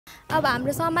अब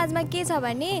हाम्रो समाजमा के छ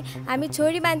भने हामी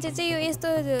छोरी मान्छे चाहिँ यो यस्तो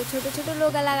छोटो छोटो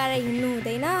लुगा लगाएर हिँड्नु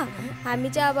हुँदैन। हामी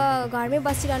चाहिँ अब घरमै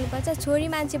बसिरहनुपर्छ। छोरी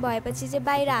मान्छे भएपछि चाहिँ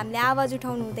बाहिर हामीले आवाज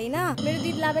उठाउनु हुँदैन। मेरो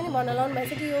दिदीलाई पनि भन्न लाउनु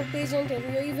भएछ कि यो पेजेन्टहरू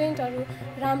यो इभेन्टहरू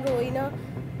राम्रो होइन,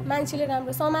 मान्छेले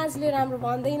राम्रो समाजले राम्रो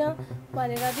भन्दैन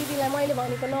भनेर दिदीलाई मैले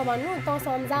भनेको नभन्नु त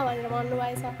सम्झा भनेर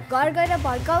भन्नुभएछ। घर गएर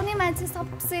भड्काउने मान्छे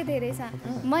सबसे धेरै छ।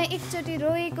 म एकचोटि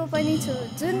रोएको पनि छु।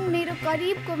 जुन मेरो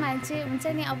करिबको मान्छे हुन्छ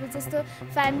नि, अब जस्तो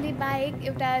फ्यामिली बाहेक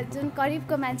एउटा जुन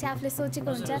करिबको मान्छे आफूले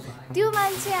सोचेको हुन्छ त्यो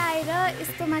मान्छे आएर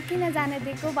यस्तोमा किन जान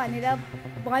दिएको भनेर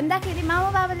भन्दाखेरि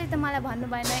मामा बाबाले त मलाई भन्नु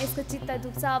भएन यसको चित्त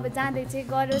दुख्छ अब जाँदै चाहिँ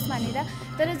गरोस् भनेर।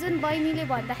 तर जुन बहिनीले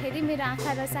भन्दाखेरि मेरो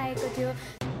आँखा रसाएको थियो।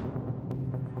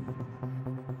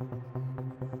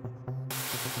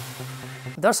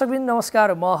 दर्शकवृन्द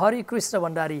नमस्कार, म हरिकृष्ण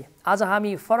भण्डारी। आज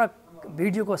हामी फरक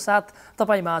भिडियोको साथ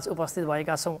तपाईमाझ उपस्थित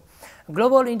भएका छौँ।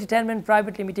 ग्लोबल इन्टरटेनमेन्ट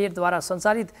प्राइभेट लिमिटेडद्वारा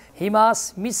सञ्चालित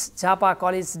हिमास मिस झापा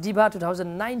कलेज डिभा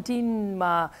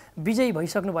 2019मा विजयी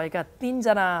भइसक्नुभएका 3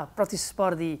 जना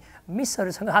प्रतिस्पर्धी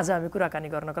मिसहरूसँग आज हामी कुराकानी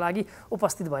गर्नको लागि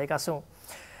उपस्थित भएका छौँ।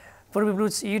 पूर्वी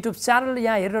ब्लुज युट्युब च्यानल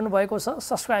यहाँ हेरिरहनु भएको छ,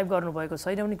 सब्सक्राइब गर्नुभएको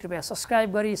छैन भने कृपया सब्सक्राइब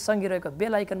गरी सँगै रहेको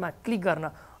बेल आइकनमा क्लिक गर्न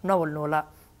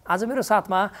नभुल्नुहोला। आज मेरो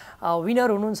साथमा विनर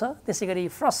हुनुहुन्छ, त्यसै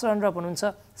गरी फर्स्ट रनरअप हुनुहुन्छ,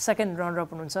 सेकेन्ड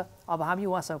रनरअप हुनुहुन्छ। अब हामी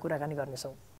उहाँसँग कुराकानी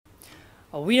गर्नेछौँ।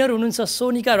 विनर हुनुहुन्छ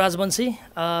सोनिका राजवंशी,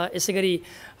 यसै गरी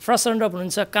फर्स्ट रनरअप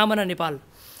हुनुहुन्छ कामना नेपाल,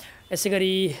 यसै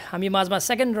गरी हामी माझमा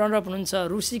सेकेन्ड रनरअप हुनुहुन्छ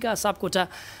रुसिका सापकोटा।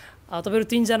 तपाईँहरू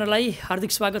 3 जनालाई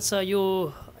हार्दिक स्वागत छ यो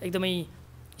एकदमै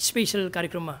स्पेसल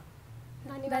कार्यक्रममा।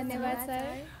 धन्यवाद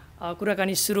सर।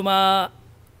 कुराकानी सुरुमा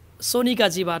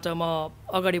सोनिकाजीबाट म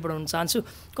अगाडि बढाउन चाहन्छु।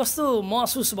 कस्तो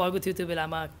महसुस भएको थियो त्यो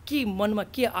बेलामा, के मनमा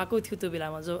के आएको थियो त्यो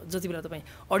बेलामा जति बेला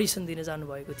तपाईँ अडिसन दिन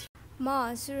जानुभएको थियो?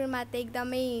 म सुरुमा त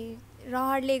एकदमै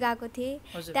रहरले गएको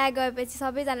थिएँ। त्यहाँ गएपछि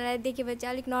सबैजनालाई देखेपछि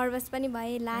अलिक नर्भस पनि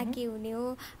भएँ, ला के हुने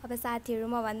हो। अब साथीहरू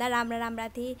मभन्दा राम्रा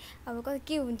थिए, अब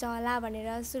के हुन्छ होला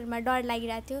भनेर सुरुमा डर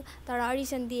लागिरहेको थियो। तर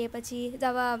अडिसन दिएपछि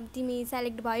जब तिमी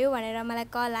सेलेक्ट भयो भनेर मलाई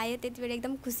कल आयो, त्यति बेला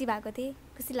एकदम खुसी भएको थिएँ,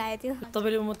 खुसी लागेको थियो।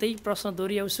 तपाईँले म त्यही प्रश्न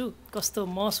दोहोऱ्याउँछु, कस्तो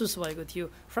महसुस भएको थियो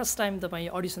फर्स्ट टाइम तपाईँ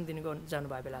अडिसन दिनु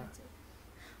जानुभयो बेला?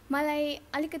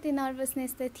 मलाई अलिकति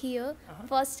नर्भसनेस त थियो,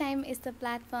 फर्स्ट टाइम यस्तो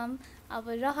प्लेटफर्म। अब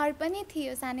रहर पनि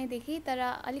थियो सानैदेखि, तर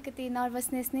अलिकति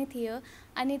नर्भसनेस नै थियो।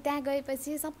 अनि त्यहाँ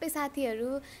गएपछि सबै साथीहरू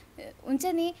हुन्छ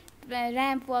नि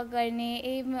ऱ्याम्प वक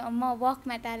गर्ने, म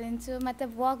वकमा ट्यालेन्ट छु,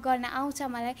 मतलब वक गर्न आउँछ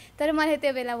मलाई, तर मलाई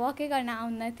त्यो बेला वकै गर्न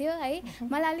आउन थियो है।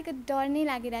 मलाई अलिकति डर नै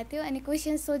लागिरहेको थियो। अनि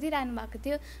क्वेसन सोधिरहनु भएको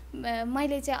थियो,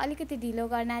 मैले चाहिँ अलिकति ढिलो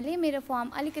गर्नाले मेरो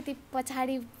फर्म अलिकति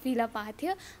पछाडि फिलअप भएको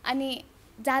थियो। अनि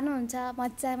जानुहुन्छ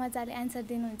मजाले एन्सर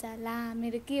दिनुहुन्छ, ला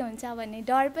मेरो के हुन्छ भन्ने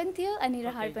डर पनि थियो अनि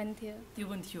रहर पनि थियो। त्यो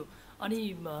पनि थियो। अनि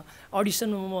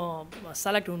अडिसनमा म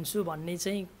सेलेक्ट हुन्छु भन्ने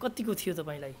चाहिँ कतिको थियो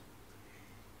तपाईँलाई?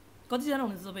 कतिजना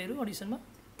हुनुहुन्छ तपाईँहरू अडिसनमा?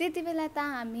 त्यति बेला त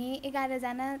हामी 11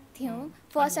 जना थियौँ।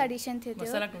 फर्स्ट अडिसन थियो त्यो।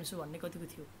 सेलेक्ट हुन्छु भन्ने कतिको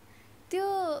थियो? त्यो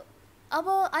अब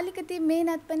अलिकति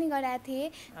मेहनत पनि गराएको थिएँ।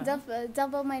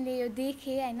 जब मैले यो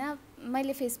देखेँ होइन,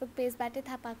 मैले फेसबुक पेजबाटै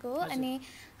थाहा पाएको हो। अनि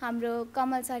हाम्रो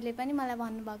कमल सरले पनि मलाई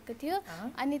भन्नुभएको थियो।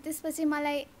 अनि त्यसपछि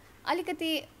मलाई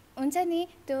अलिकति हुन्छ नि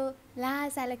त्यो ला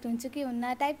सेलेक्ट हुन्छु कि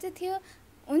हुन्न टाइप चाहिँ थियो।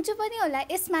 हुन्छु पनि होला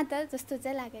यसमा त जस्तो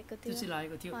चाहिँ लागेको थियो।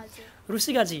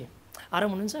 रुसिकाजी आराम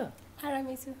हुनुहुन्छ?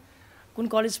 आरामै छु। कुन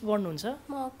कलेज पढ्नुहुन्छ?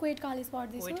 म क्वेट कलेज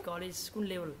पढ्दैछु। क्वेट कलेज कुन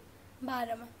लेभल?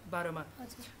 12मा।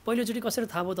 पहिलोचोटि कसरी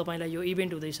थाहा भयो तपाईँलाई यो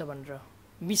इभेन्ट हुँदैछ भनेर?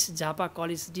 मिस झापा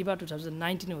कलेज डिभा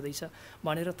 2019 हुँदैछ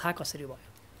भनेर थाहा कसरी भयो?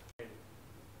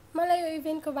 मलाई यो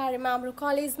इभेन्टको बारेमा हाम्रो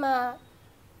कलेजमा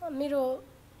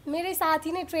मेरै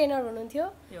साथी नै ट्रेनर हुनुहुन्थ्यो,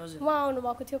 उहाँ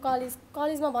आउनुभएको थियो।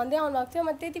 कलेजमा भन्दै आउनुभएको थियो।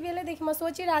 म त्यति बेलैदेखि म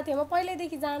सोचिरहेको थिएँ, म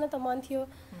पहिल्यैदेखि जान त मन थियो,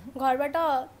 घरबाट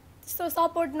त्यस्तो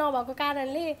सपोर्ट नभएको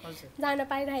कारणले जान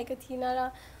पाइरहेको थिइनँ।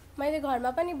 र मैले घरमा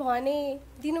पनि भने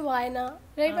दिनु भएन,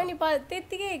 रै पनि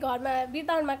त्यत्तिकै घरमा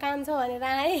बिरताउनमा काम छ भनेर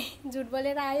आएँ, झुट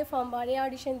बोलेर आएँ, फर्म भरेँ,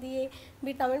 अडिसन दिएँ।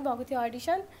 बिरताउमा पनि भएको थियो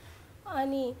अडिसन।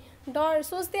 अनि डर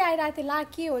सोच्दै आइरहेको थिएँ, ला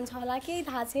के हुन्छ होला, केही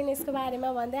थाहा छैन यसको बारेमा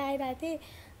भन्दै आइरहेको थिएँ।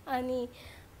 अनि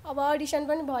अब अडिसन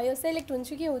पनि भयो, सेलेक्ट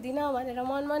हुन्छु कि हुँदिनँ भनेर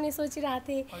मनमा नै सोचिरहेको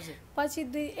थिएँ। पछि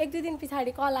 1-2 दिन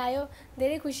पछाडि कल आयो,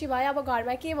 धेरै खुसी भयो। अब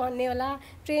घरमा के भन्ने होला,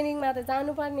 ट्रेनिङमा त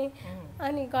जानुपर्ने।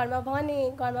 अनि घरमा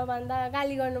भने, घरमा भन्दा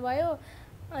गाली गर्नुभयो।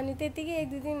 अनि त्यत्तिकै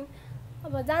 1-2 दिन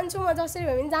अब जान्छु म जसरी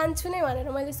भए पनि जान्छु नै भनेर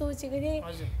मैले सोचेको थिएँ।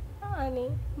 अनि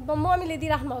मम्मीले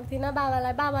दिइराख्नु भएको थिएन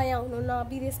बाबालाई, बाबा यहाँ हुनुहुन्न,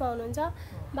 विदेशमा हुनुहुन्छ।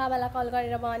 बाबालाई कल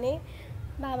गरेर भने,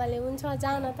 बाबाले हुन्छ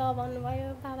जान त भन्नुभयो,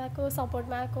 बाबाको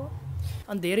सपोर्टमा आएको।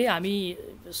 अनि धेरै हामी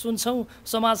सुन्छौँ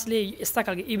समाजले यस्ता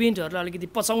खालको इभेन्टहरूलाई अलिकति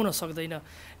पचाउन सक्दैन,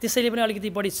 त्यसैले पनि अलिकति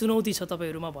बढी चुनौती छ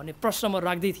तपाईँहरूमा भन्ने प्रश्न म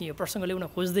राख्दै थिएँ, प्रश्न ल्याउन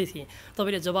खोज्दै थिएँ।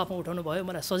 तपाईँले जवाफमा उठाउनु भयो,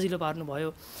 मलाई सजिलो पार्नुभयो।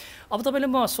 अब तपाईँले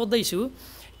म सोध्दैछु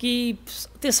कि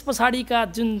त्यस पछाडिका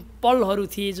जुन पलहरू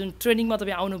थिए, जुन ट्रेनिङमा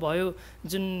तपाईँ आउनुभयो,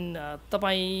 जुन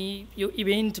तपाईँ यो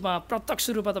इभेन्टमा प्रत्यक्ष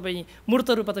रूपमा तपाईँ मूर्त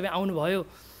रूपमा तपाईँ आउनुभयो,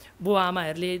 बुवा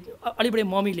आमाहरूले अलि बढी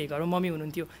मम्मीले घरमा मम्मी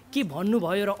हुनुहुन्थ्यो के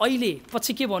भन्नुभयो र अहिले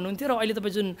पछि के भन्नुहुन्थ्यो र अहिले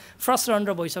तपाईँ जुन फर्स्ट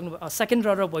रनर भइसक्नु सेकेन्ड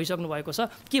रनर भइसक्नु भएको छ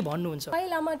के भन्नुहुन्छ?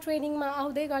 पहिला म ट्रेनिङमा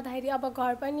आउँदै गर्दाखेरि अब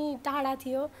घर पनि टाढा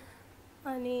थियो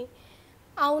अनि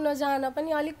आउन जान पनि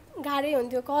अलिक गाह्रै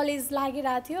हुन्थ्यो, कलेज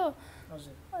लागिरहेको थियो।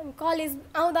 अनि कलेज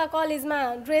आउँदा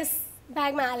कलेजमा ड्रेस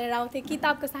ब्यागमा हालेर आउँथेँ,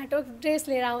 किताबको साटो ड्रेस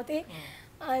लिएर आउँथेँ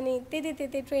अनि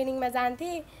त्यति ट्रेनिङमा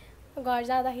जान्थेँ। घर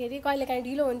जाँदाखेरि कहिलेकाहीँ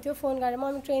ढिलो हुन्थ्यो, फोन गरेर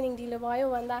मम्मी ट्रेनिङ ढिलो भयो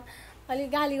भन्दा अलिक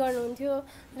गाली गर्नुहुन्थ्यो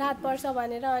रात पर्छ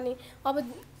भनेर। अनि अब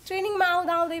ट्रेनिङमा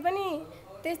आउँदै पनि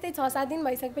त्यस्तै 6-7 दिन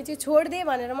भइसकेपछि छोडिदे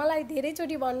भनेर मलाई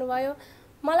धेरैचोटि भन्नुभयो।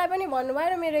 मलाई पनि भन्नुभयो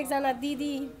र मेरो एकजना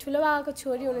दिदी ठुलो बाबाको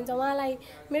छोरी हुनुहुन्छ, उहाँलाई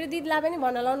मेरो दिदीलाई पनि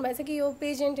भन्न लाउनु भएछ कि यो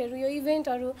पेजेन्टहरू यो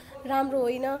इभेन्टहरू राम्रो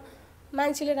होइन,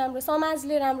 मान्छेले राम्रो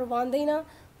समाजले राम्रो भन्दैन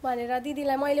भनेर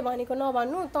दिदीलाई मैले भनेको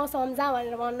नभन्नु त सम्झा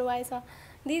भनेर भन्नुभएछ।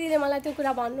 दिदीले मलाई त्यो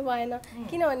कुरा भन्नु भएन,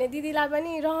 किनभने दिदीलाई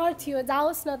पनि रहर थियो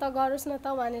जाओस् न त गरोस् न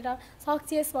त भनेर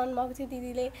सक्सेस भन्नुभएको थियो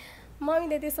दिदीले।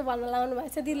 मम्मीले त्यसो भन्न लाउनु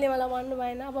भएछ, दिदीले मलाई भन्नु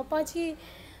भएन। अब पछि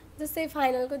जस्तै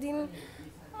फाइनलको दिन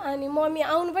अनि मम्मी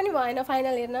आउनु पनि भएन,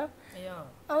 फाइनल हेर्न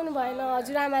आउनु भएन।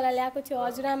 हजुरआमालाई ल्याएको थियो,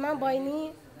 हजुरआमा बहिनी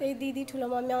त्यही दिदी ठुलो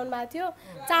मम्मी आउनु भएको थियो,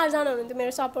 4 जना हुनुहुन्थ्यो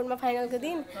मेरो सपोर्टमा फाइनलको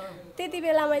दिन। त्यति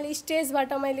बेला मैले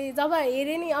स्टेजबाट मैले जब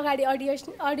हेरेँ नि अगाडि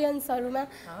अडियन्सहरूमा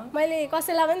मैले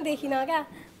कसैलाई पनि देखिनँ क्या,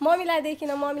 मम्मीलाई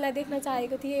देखिनँ, मम्मीलाई देख्न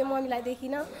चाहेको थिएँ, मम्मीलाई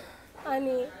देखिनँ।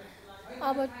 अनि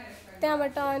अब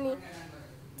त्यहाँबाट अनि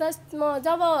जस्ट म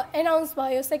जब एनाउन्स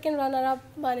भयो सेकेन्ड रनर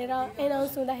अप भनेर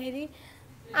एनाउन्स हुँदाखेरि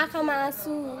आँखामा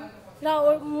आँसु र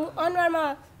अनुहारमा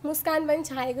मुस्कान पनि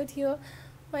छाएको थियो।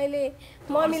 मैले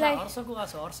मम्मीलाई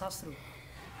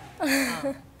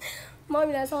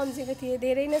मम्मीलाई सम्झेको थिएँ,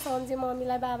 धेरै नै सम्झेँ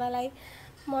मम्मीलाई बाबालाई।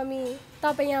 मम्मी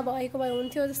तपाईँ यहाँ भएको भए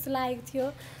हुन्थ्यो जस्तो लागेको थियो।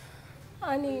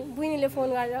 अनि बुइनीले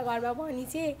फोन गरेर घरमा भनी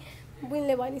चाहिँ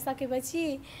बुइनीले भनिसकेपछि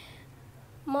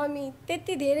मम्मी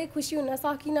त्यति धेरै खुसी हुन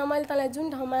सकिनँ, मैले तँलाई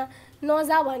जुन ठाउँमा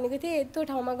नजा भनेको थिएँ त्यो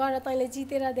ठाउँमा गएर तैँले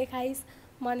जितेर देखाइस्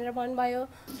भनेर भन्नुभयो।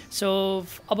 सो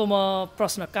अब म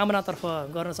प्रश्न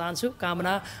कामनातर्फ गर्न चाहन्छु।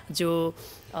 कामना जो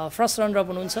फर्स्ट रनर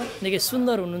हुनुहुन्छ, निकै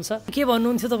सुन्दर हुनुहुन्छ, के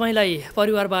भन्नुहुन्थ्यो तपाईँलाई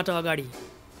परिवारबाट अगाडि?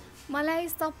 मलाई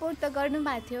सपोर्ट त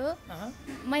गर्नुभएको थियो।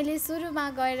 मैले सुरुमा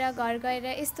गएर घर गएर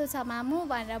यस्तो छ मामु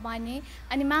भनेर भने,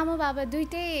 अनि मामु बाबा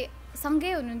दुइटै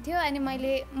सँगै हुनुहुन्थ्यो। अनि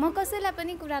म कसैलाई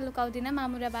पनि कुरा लुकाउँदिनँ,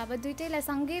 मामु र बाबा दुइटैलाई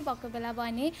सँगै भएको बेला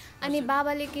भने। अनि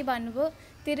बाबाले के भन्नुभयो,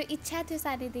 तेरो इच्छा थियो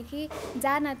सानैदेखि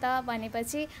जान त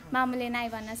भनेपछि मामुले नाइ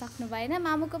भन्न सक्नु भएन।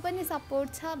 मामुको पनि सपोर्ट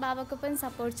छ, बाबाको पनि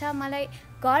सपोर्ट छ, मलाई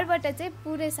घरबाट चाहिँ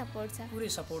पुरै सपोर्ट छ। पुरै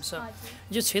सपोर्ट छ।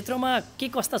 यो क्षेत्रमा के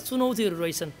कस्ता चुनौतीहरू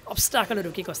रहेछन्,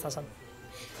 अब्स्ट्याकलहरू के कस्ता छन्?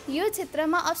 यो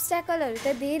क्षेत्रमा अब्स्ट्याकलहरू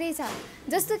त धेरै छ।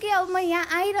 जस्तो कि अब म यहाँ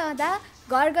आइरहँदा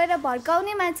घर गएर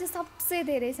भड्काउने मान्छे सबसे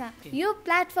धेरै छ। यो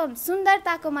प्लेटफर्म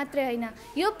सुन्दरताको मात्रै होइन,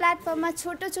 यो प्लेटफर्ममा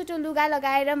छोटो छोटो लुगा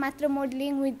लगाएर मात्र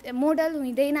मोडल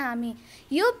हुँदैन हामी।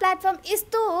 यो प्लेटफर्म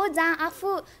यस्तो हो जहाँ आफू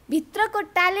भित्रको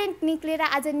ट्यालेन्ट निक्लेर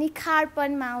आज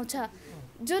निखारपनमा आउँछ।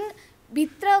 जुन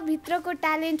भित्रको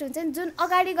ट्यालेन्ट हुन्छ नि, जुन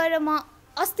अगाडि गएर म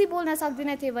अस्ति बोल्न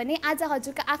सक्दिनँ थियो भने आज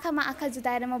हजुरको आँखामा आँखा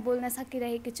जुदाएर म बोल्न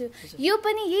सकिरहेको छु। यो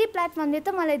पनि यही प्लेटफर्मले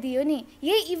त मलाई दियो नि,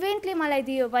 यही इभेन्टले मलाई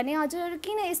दियो भने हजुरहरू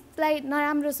किन यसलाई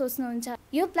नराम्रो सोच्नुहुन्छ?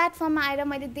 यो प्लेटफर्ममा आएर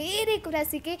मैले धेरै कुरा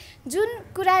सिकेँ,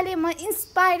 जुन कुराले म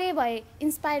इन्स्पायरै भएँ।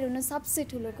 इन्स्पायर हुनु सबसे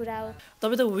ठुलो कुरा हो।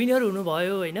 तपाईँ त विनर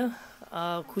हुनुभयो होइन,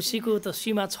 खुसीको त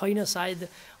सीमा छैन सायद।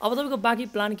 अब तपाईँको बाँकी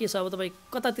प्लान के छ? अब तपाईँ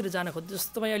कतातिर जान खोज्नु?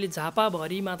 जस्तो तपाईँ अहिले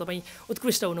झापाभरिमा तपाईँ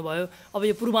उत्कृष्ट हुनुभयो, अब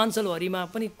यो पूर्वाञ्चलभरिमा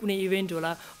पनि कुनै इभेन्ट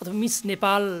होला अथवा मिस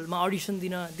नेपालमा अडिसन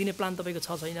दिने प्लान तपाईँको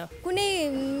छ छैन? कुनै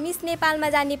मिस नेपालमा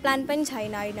जाने प्लान पनि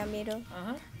छैन होइन मेरो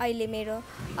अहिले। मेरो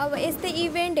अब यस्तै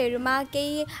इभेन्टहरूमा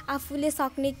केही आफूले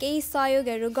सक्ने केही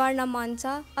सहयोगहरू गर्न मन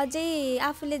छ, अझै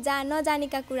आफूले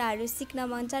नजानेका कुराहरू सिक्न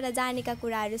मन छ र जानेका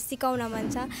कुराहरू सिकाउन मन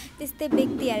छ। त्यस्तै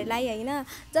व्यक्तिहरूलाई होइन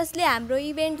जसले हाम्रो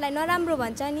इभेन्टलाई नराम्रो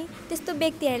भन्छ नि, त्यस्तो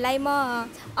व्यक्तिहरूलाई म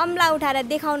अम्ला उठाएर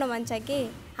देखाउन मन छ कि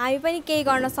हामी पनि केही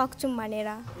गर्न सक्छौँ भनेर।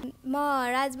 म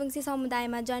राजवंशी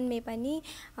समुदायमा जन्मे पनि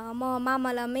म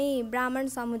मामलमै ब्राह्मण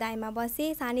समुदायमा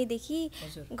बसेँ सानैदेखि।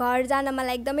 घर जान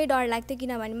मलाई एकदमै डर लाग्थ्यो,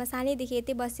 किनभने म सानैदेखि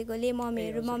यतै बसेकोले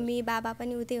मम्मी बाबा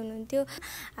पनि उतै हुनुहुन्थ्यो।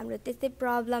 हाम्रो त्यस्तै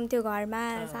प्रब्लम थियो घरमा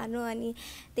सानो, अनि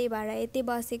त्यही भएर यतै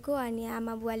बसेको। अनि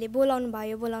आमा बुवाले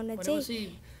बोलाउनु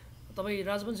चाहिँ तपाईँ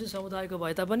राजवंशी समुदायको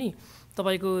भए तापनि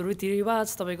तपाईँको रीतिरिवाज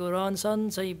तपाईँको रहनसहन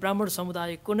चाहिँ ब्राह्मण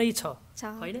समुदायको नै छ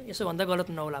होइन? यसो भन्दा गलत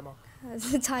नहोला म?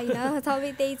 छैन,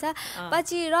 सबै त्यही छ।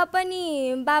 पछि र पनि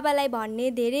बाबालाई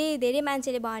भन्ने धेरै धेरै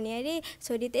मान्छेले भने अरे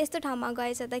छोरी त यस्तो ठाउँमा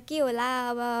गएछ त के होला,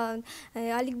 अब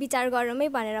अलिक विचार गरौँ है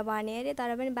भनेर भने अरे।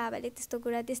 तर पनि बाबाले त्यस्तो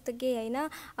कुरा त्यस्तो केही होइन,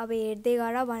 अब हेर्दै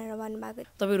गर भनेर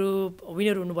भन्नुभएको। तपाईँहरू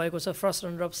विनर हुनुभएको छ, first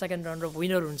runner of second runner of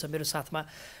winner हुनुहुन्छ मेरो साथमा।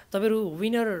 तपाईँहरू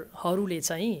विनरहरूले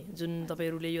चाहिँ जुन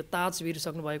तपाईँहरूले यो ताज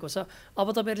भिरिसक्नु भएको छ, अब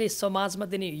तपाईँहरूले समाजमा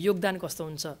दिने योगदान कस्तो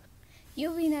हुन्छ? यो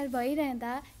विनर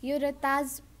भइरहँदा यो र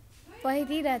ताज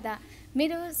पहिरिरहँदा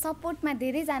मेरो सपोर्टमा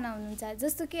धेरैजना हुनुहुन्छ।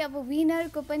 जस्तो कि अब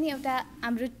विनरको पनि एउटा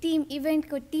हाम्रो टिम,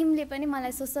 इभेन्टको टिमले पनि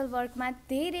मलाई सोसल वर्कमा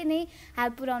धेरै नै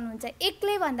हेल्प पुऱ्याउनुहुन्छ।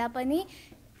 एक्लै भन्दा पनि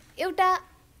एउटा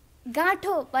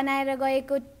गाँठो बनाएर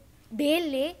गएको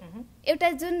भेलले, एउटा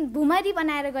जुन भुमरी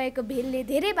बनाएर गएको भेलले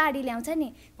धेरै बाढी ल्याउँछ नि,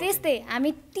 त्यस्तै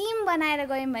हामी टिम बनाएर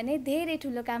गयौँ भने धेरै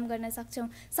ठुलो काम गर्न सक्छौँ,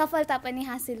 सफलता पनि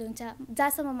हासिल हुन्छ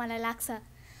जहाँसम्म मलाई लाग्छ।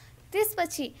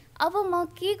 त्यसपछि अब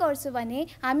म के गर्छु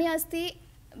भने हामी अस्ति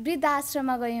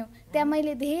वृद्धाश्रममा गयौँ, त्यहाँ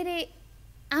मैले धेरै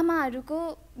आमाहरूको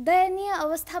दयनीय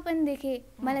अवस्था पनि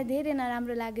देखेँ, मलाई धेरै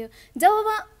नराम्रो लाग्यो। जब म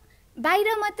बाहिर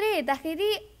मात्रै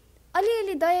हेर्दाखेरि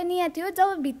अलिअलि दयनीय थियो,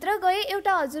 जब भित्र गएँ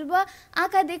एउटा हजुरबा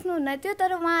आँखा देख्नुहुन्न थियो,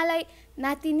 तर उहाँलाई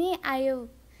नातिनी आयो,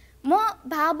 म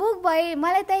भावुक भएँ,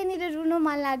 मलाई त्यहीँनिर रुनु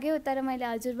मन लाग्यो। तर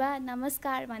मैले हजुरबा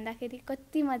नमस्कार भन्दाखेरि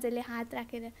कति मजाले हात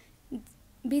राखेर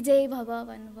विजय भव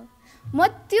भन्नुभयो। म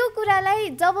त्यो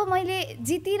कुरालाई जब मैले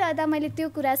जितिरहँदा मैले त्यो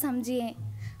कुरा सम्झिएँ।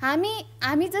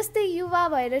 हामी जस्तै युवा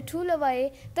भएर ठुलो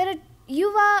भए, तर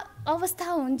युवा अवस्था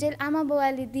हुन्जेल आमा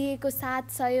बुवाले दिएको साथ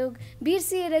सहयोग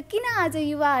बिर्सिएर किन आज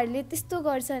युवाहरूले त्यस्तो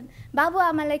गर्छन्,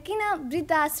 बाबुआमालाई किन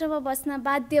वृद्ध आश्रममा बस्न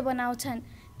बाध्य बनाउँछन्,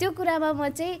 त्यो कुरामा म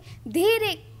चाहिँ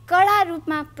धेरै कडा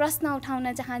रूपमा प्रश्न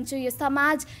उठाउन चाहन्छु। यो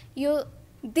समाज, यो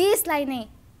देशलाई नै,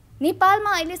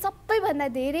 नेपालमा अहिले सबैभन्दा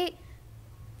धेरै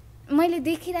मैले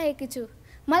देखिरहेको छु।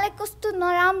 मलाई कस्तो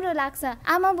नराम्रो लाग्छ,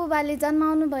 आमा बुबाले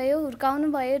जन्माउनु भयो, हुर्काउनु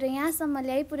भयो र यहाँसम्म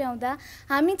ल्याइ पुर्याउँदा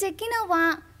हामी चाहिँ किन उहाँ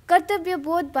कर्तव्य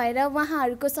बोध भएर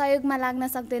उहाँहरूको सहयोगमा लाग्न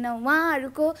सक्दैनौँ?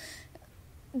 उहाँहरूको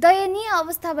दयनीय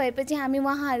अवस्था भएपछि हामी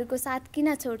उहाँहरूको साथ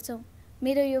किन छोड्छौँ?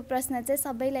 मेरो यो प्रश्न चाहिँ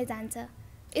सबैलाई जान्छ।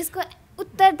 यसको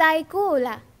उत्तरदायी को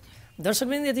होला?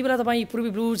 दर्शकवृन्द, यति बेला तपाईँ पूर्वी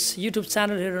ब्लुज युट्युब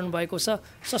च्यानल हेरिरहनु भएको छ,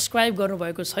 सब्सक्राइब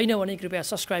गर्नुभएको छैन भने कृपया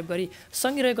सब्सक्राइब गरी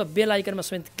सँगै रहेको बेल आइकनमा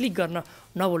समेत क्लिक गर्न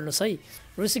नभुल्नुहोस् है।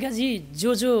 ऋषिकाजी,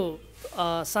 जो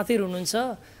साथीहरू हुनुहुन्छ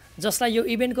जसलाई यो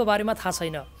इभेन्टको बारेमा थाहा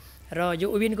छैन र यो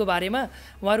इभेन्टको बारेमा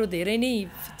उहाँहरू धेरै नै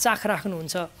चाख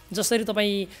राख्नुहुन्छ, जसरी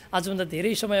तपाईँ आजभन्दा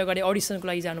धेरै समय अगाडि अडिसनको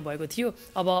लागि जानुभएको थियो,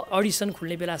 अब अडिसन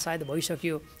खुल्ने बेला सायद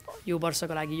भइसक्यो यो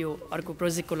वर्षको लागि, यो अर्को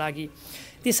प्रोजेक्टको लागि,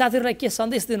 ती साथीहरूलाई के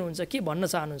सन्देश दिनुहुन्छ, के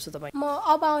भन्न चाहनुहुन्छ तपाईँ? म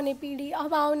अब आउने पिँढी,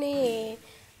 अब आउने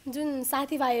जुन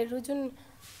साथीभाइहरू जुन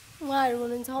उहाँहरू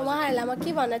हुनुहुन्छ उहाँहरूलाई म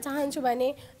के भन्न चाहन्छु भने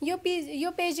यो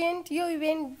पेजेन्ट, यो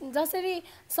इभेन्ट जसरी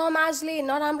समाजले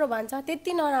नराम्रो भन्छ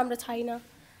त्यति नराम्रो छैन।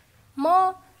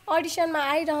 म अडिसनमा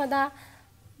आइरहँदा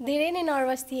धेरै नै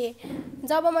नर्भस थिएँ।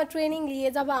 जब म ट्रेनिङ लिएँ,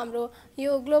 जब हाम्रो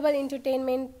यो ग्लोबल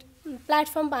इन्टरटेनमेन्ट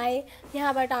प्लेटफर्म पाएँ,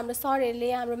 यहाँबाट हाम्रो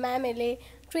सरहरूले, हाम्रो म्यामहरूले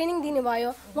ट्रेनिङ दिनुभयो।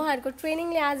 उहाँहरूको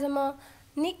ट्रेनिङले आज म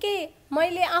निकै,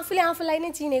 मैले आफूलाई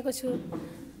नै चिनेको छु।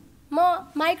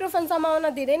 म माइक्रोफोन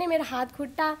समाउन धेरै नै मेरो हात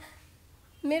खुट्टा,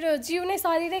 मेरो जिउ नै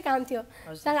शरीरै काम थियो,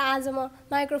 तर आज म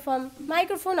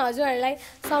माइक्रोफोन हजुरहरूलाई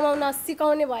समाउन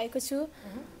सिकाउने भएको छु।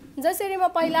 जसरी म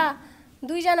पहिला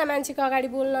 2 जना मान्छेको अगाडि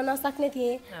बोल्न नसक्ने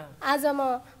थिएँ, आज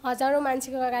म हजारौँ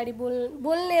मान्छेको अगाडि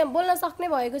बोल्न सक्ने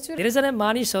भएको छु। धेरैजना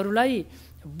मानिसहरूलाई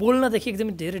बोल्नदेखि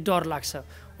एकदमै धेरै डर लाग्छ,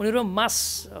 उनीहरू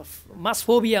मास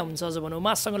फोबिया हुन्छ, अझ भनौँ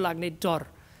माससँग लाग्ने डर।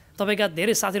 तपाईँका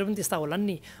धेरै साथीहरू पनि त्यस्ता होलान्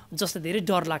नि, जसले धेरै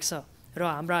डर लाग्छ र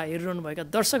हाम्रा हेरिरहनुभएका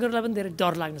दर्शकहरूलाई पनि धेरै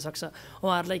डर लाग्न सक्छ।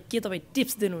 उहाँहरूलाई के तपाईँ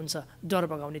टिप्स दिनुहुन्छ, डर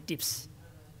भगाउने टिप्स?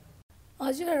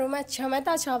 हजुरहरूमा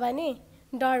क्षमता छ भने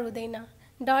डर हुँदैन,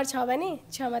 डर छ भने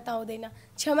क्षमता हुँदैन।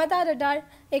 क्षमता र डर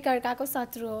एकअर्काको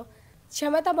शत्रु हो।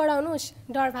 क्षमता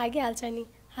बढाउनुहोस्, डर भागिहाल्छ नि,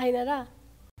 होइन र?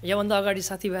 योभन्दा अगाडि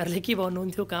साथीभाइहरूले के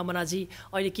भन्नुहुन्थ्यो, कामनाजी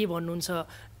अहिले के भन्नुहुन्छ?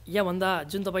 योभन्दा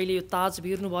जुन तपाईँले यो ताज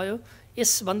भिर्नुभयो,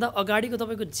 यसभन्दा अगाडिको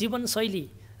तपाईँको जीवनशैली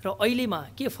र अहिलेमा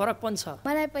के फरक पनि छ?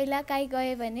 मलाई पहिला काहीँ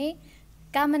गएँ भने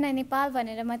कामना नेपाल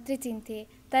भनेर मात्रै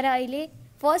चिन्थेँ, तर अहिले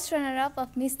first runner up of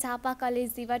miss Jhapa college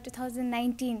दिवा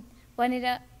 2019 भनेर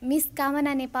मिस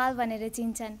कामना नेपाल भनेर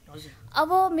चिन्छन्। अब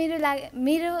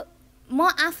म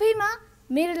आफैमा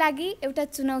मेरो लागि एउटा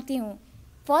चुनौती हुँ।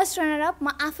 फर्स्ट रनर अप म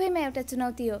आफैमा एउटा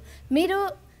चुनौती हो। मेरो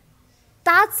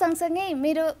ताज सँगसँगै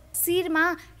मेरो शिरमा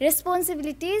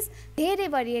रेस्पोन्सिबिलिटिज धेरै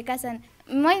बढिएका छन्।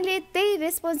 मैले त्यही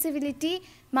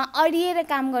रेस्पोन्सिबिलिटीमा अडिएर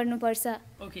काम गर्नुपर्छ।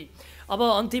 ओके, अब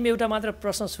अन्तिम एउटा मात्र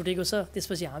प्रश्न छुटेको छ,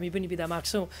 त्यसपछि हामी पनि बिदा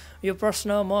माग्छौँ। यो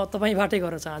प्रश्न म तपाईँबाटै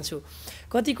गर्न चाहन्छु।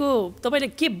 कतिको तपाईँले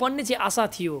के बन्ने चाहिँ आशा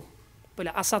थियो?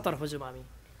 पहिला आशातर्फ जाउँ हामी।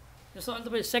 जस्तो अहिले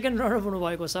तपाईँ सेकेन्ड रनर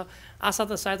हुनुभएको छ, आशा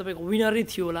त सायद तपाईँको विनर नै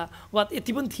थियो होला, वा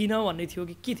यति पनि थिएन भन्ने थियो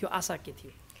कि के थियो? आशा के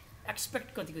थियो?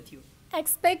 एक्सपेक्ट कतिको थियो?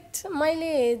 एक्सपेक्ट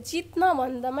मैले जित्न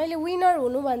भन्दा, मैले विनर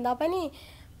हुनुभन्दा पनि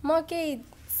म केही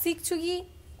सिक्छु कि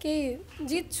केही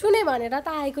जित्छु नै भनेर त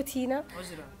आएको थिइनँ,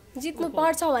 जित्नु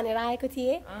पर्छ भनेर आएको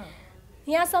थिएँ।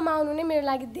 यहाँसम्म आउनु नै मेरो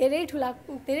लागि धेरै ठुलो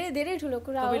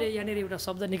कुरा हो। तपाईँले यहाँनिर एउटा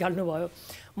शब्द निकाल्नु भयो,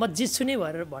 म जित्छु नै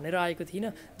भनेर आएको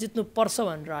थिइनँ, जित्नु पर्छ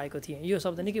भनेर आएको थिएँ। यो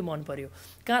शब्द निकै मन पर्यो।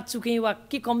 कहाँ चुकेँ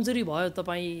वा के कमजोरी भयो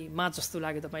तपाईँमा जस्तो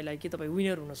लाग्यो तपाईँलाई कि तपाईँ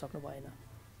विनर हुन सक्नु भएन?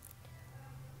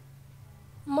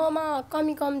 ममा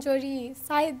कमी कमजोरी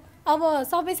सायद अब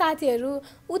सबै साथीहरू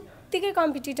उत्तिकै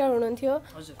कम्पिटिटर हुनुहुन्थ्यो,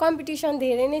 कम्पिटिसन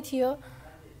धेरै नै थियो।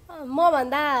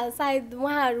 मभन्दा सायद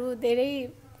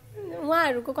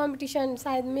उहाँहरूको कम्पिटिसन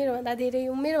सायद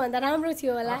मेरोभन्दा राम्रो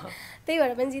थियो होला, त्यही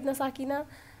भएर पनि जित्न सकिनँ।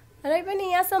 र पनि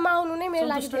यहाँसम्म आउनु नै मेरो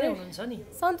लागि धेरै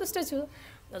सन्तुष्ट छु।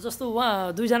 जस्तो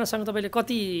उहाँ दुईजनासँग तपाईँले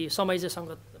कति समय चाहिँ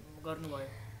सङ्गत गर्नुभयो?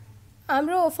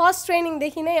 हाम्रो फर्स्ट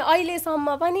ट्रेनिङदेखि नै अहिलेसम्म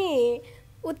पनि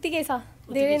उत्तिकै छ,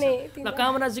 धेरै नै।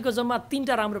 कामनाजीको जम्मा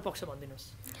 3टा राम्रो पक्ष भनिदिनुहोस्।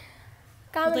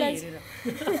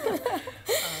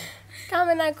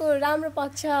 कामनाको राम्रो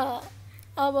पक्ष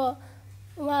अब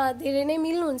उहाँ धेरै नै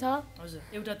मिल्नुहुन्छ। हजुर,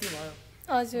 एउटा त्यो भयो।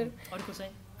 हजुर, अर्को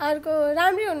चाहिँ? अर्को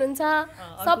राम्रै हुनुहुन्छ,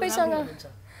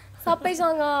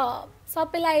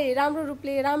 सबैलाई राम्रो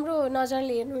रूपले, राम्रो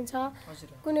नजरले हेर्नुहुन्छ,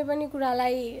 कुनै पनि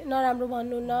कुरालाई नराम्रो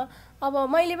भन्नुहुन्न। अब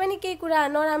मैले पनि केही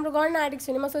कुरा नराम्रो गर्न आँटेको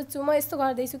छु भने म सोध्छु म यस्तो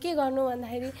गर्दैछु, के गर्नु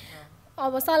भन्दाखेरि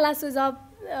अब सल्लाह सुझाव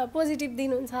पोजिटिभ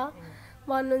दिनुहुन्छ,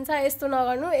 भन्नुहुन्छ यस्तो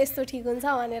नगर्नु, यस्तो ठिक हुन्छ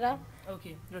भनेर।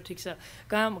 ओके, र ठिक छ।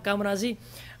 कामनाजी,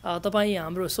 तपाईँ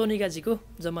हाम्रो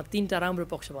सोनिकाजीको जम्मा 3टा राम्रो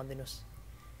पक्ष भनिदिनुहोस्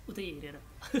उतै हेरेर।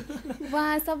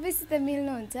 उहाँ सबैसित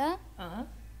मिल्नुहुन्छ,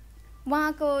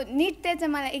 उहाँको नृत्य चाहिँ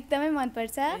मलाई एकदमै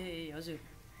मनपर्छ। हजुर,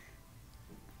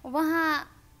 उहाँ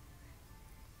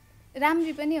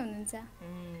राम्री पनि हुनुहुन्छ।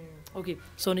 ओके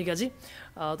सोनिकाजी,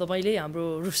 तपाईँले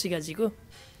हाम्रो रुसिकाजीको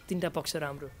 3टा पक्ष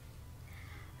राम्रो।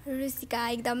 रुसिका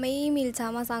एकदमै मिल्छ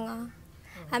मसँग,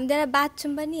 हामी दुईजना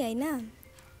बाँच्छौँ पनि होइन,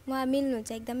 उहाँ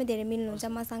मिल्नुहुन्छ, एकदमै धेरै मिल्नुहुन्छ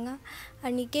मसँग।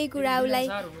 अनि केही कुरा उसलाई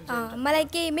मलाई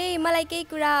केही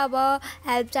कुरा अब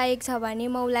हेल्प चाहिएको छ भने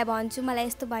म उसलाई भन्छु, मलाई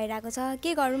यस्तो भइरहेको छ,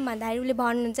 के गरौँ भन्दाखेरि उसले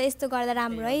भन्नुहुन्छ यस्तो गर्दा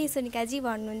राम्रो है सोनिकाजी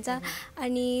भन्नुहुन्छ।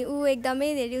 अनि ऊ एकदमै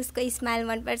धेरै, उसको स्माइल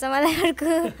मनपर्छ मलाई। अर्को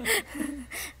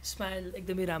स्माइल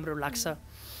एकदमै राम्रो लाग्छ।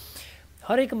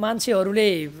 हरेक मान्छेहरूले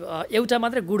एउटा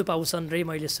मात्रै गुण पाउँछन् रे,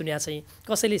 मैले सुने चाहिँ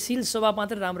कसैले शील स्वभाव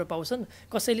मात्रै राम्रो पाउँछन्,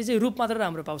 कसैले चाहिँ रूप मात्रै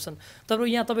राम्रो पाउँछन्।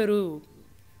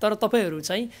 तर तपाईँहरू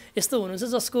चाहिँ यस्तो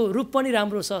हुनुहुन्छ जसको रूप पनि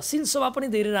राम्रो छ, शील स्वभाव पनि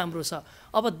धेरै राम्रो छ।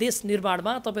 अब देश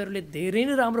निर्माणमा तपाईँहरूले धेरै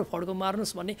नै राम्रो फड्को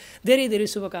मार्नुहोस् भन्ने धेरै धेरै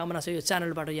शुभकामना छ यो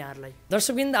च्यानलबाट यहाँहरूलाई।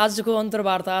 दर्शकवृन्द, आजको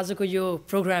अन्तर्वार्ता, आजको यो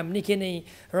प्रोग्राम निकै नै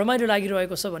रमाइलो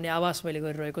लागिरहेको छ भन्ने आभास मैले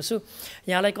गरिरहेको छु।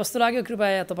 यहाँलाई कस्तो लाग्यो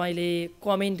कृपया तपाईँले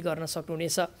कमेन्ट गर्न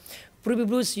सक्नुहुनेछ। पूर्वी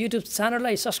ब्लुज युट्युब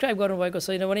च्यानललाई सब्सक्राइब गर्नुभएको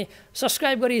छैन भने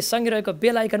सब्सक्राइब गरी सँगै रहेको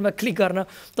बेल आइकनमा क्लिक गर्न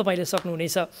तपाईँले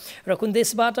सक्नुहुनेछ। र कुन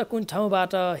देशबाट, कुन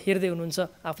ठाउँबाट हेर्दै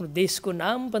हुनुहुन्छ, आफ्नो देशको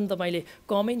नाम पनि तपाईँले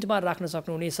कमेन्टमा राख्न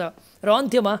सक्नुहुनेछ। र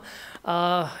अन्त्यमा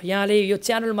यहाँले यो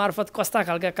च्यानल मार्फत कस्ता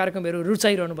खालका कार्यक्रमहरू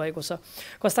रुचाइरहनु भएको छ,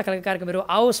 कस्ता खालका कार्यक्रमहरू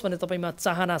आओस् भन्ने तपाईँमा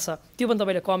चाहना छ, त्यो पनि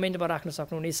तपाईँले कमेन्टमा राख्न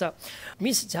सक्नुहुनेछ।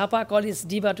 मिस झापा कलेज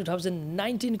डिभा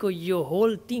 2019 को यो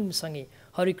होल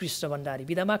टिमसँगै हरिकृष्ण भण्डारी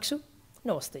बिदा माग्छु।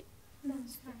 नमस्ते।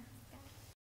 नमस्कार।